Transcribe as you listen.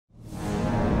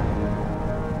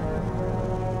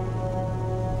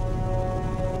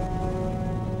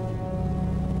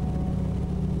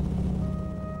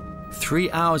3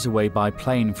 hours away by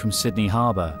plane from Sydney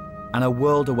Harbour and a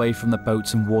world away from the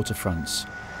boats and waterfronts,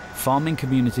 farming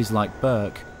communities like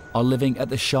Burke are living at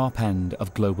the sharp end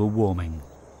of global warming.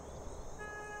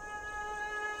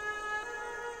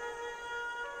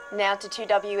 Now to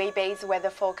 2WEB's weather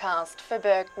forecast for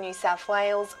Burke, New South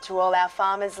Wales. To all our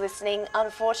farmers listening,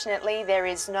 unfortunately there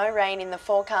is no rain in the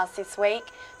forecast this week.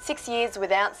 6 years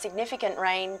without significant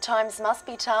rain, times must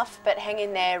be tough, but hang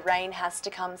in there, rain has to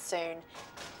come soon.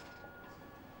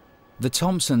 The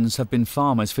Thompsons have been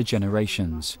farmers for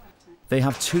generations. They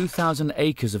have 2,000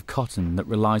 acres of cotton that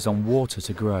relies on water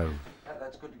to grow.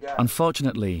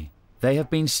 Unfortunately, they have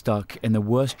been stuck in the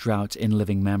worst drought in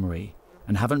living memory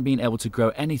and haven't been able to grow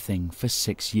anything for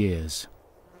 6 years.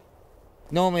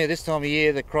 Normally at this time of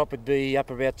year the crop would be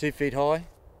up about 2 feet high,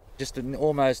 just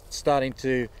almost starting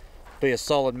to be a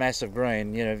solid mass of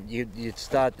green. You know, you'd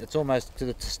start, it's almost to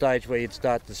the stage where you'd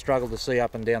start to struggle to see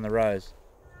up and down the rows.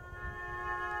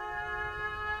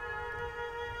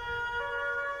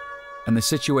 And the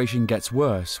situation gets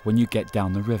worse when you get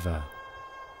down the river.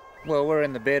 Well, we're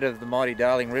in the bed of the mighty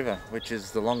Darling River, which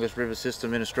is the longest river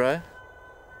system in Australia.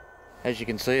 As you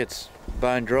can see, it's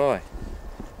bone dry.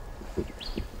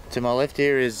 To my left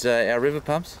here is our river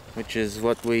pumps, which is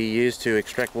what we use to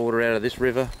extract water out of this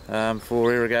river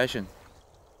for irrigation.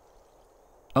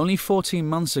 Only 14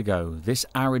 months ago, this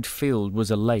arid field was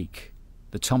a lake.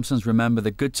 The Thompsons remember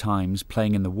the good times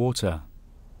playing in the water.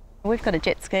 We've got a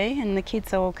jet ski and the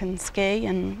kids all can ski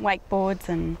and wakeboards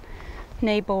and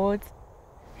kneeboards.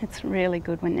 It's really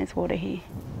good when there's water here.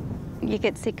 You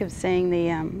get sick of seeing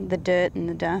the dirt and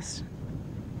the dust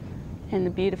and the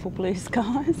beautiful blue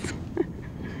skies.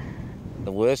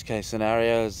 The worst case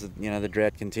scenario is that, the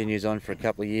drought continues on for a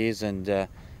couple of years and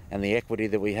the equity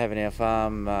that we have in our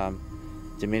farm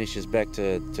diminishes back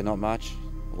to not much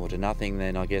or to nothing.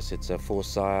 Then I guess it's a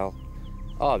forced sale.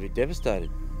 Oh, I'd be devastated.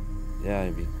 Yeah,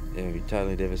 it'd be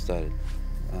totally devastated.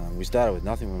 We started with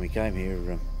nothing when we came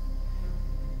here.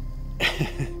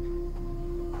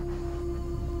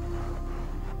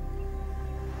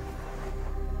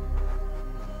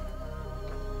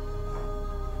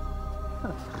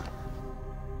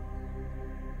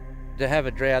 To have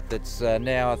a drought that's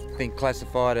now, I think,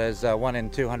 classified as a 1 in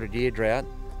 200 year drought,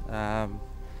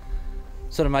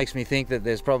 sort of makes me think that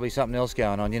there's probably something else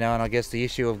going on, and I guess the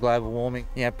issue of global warming,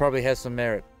 probably has some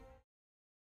merit.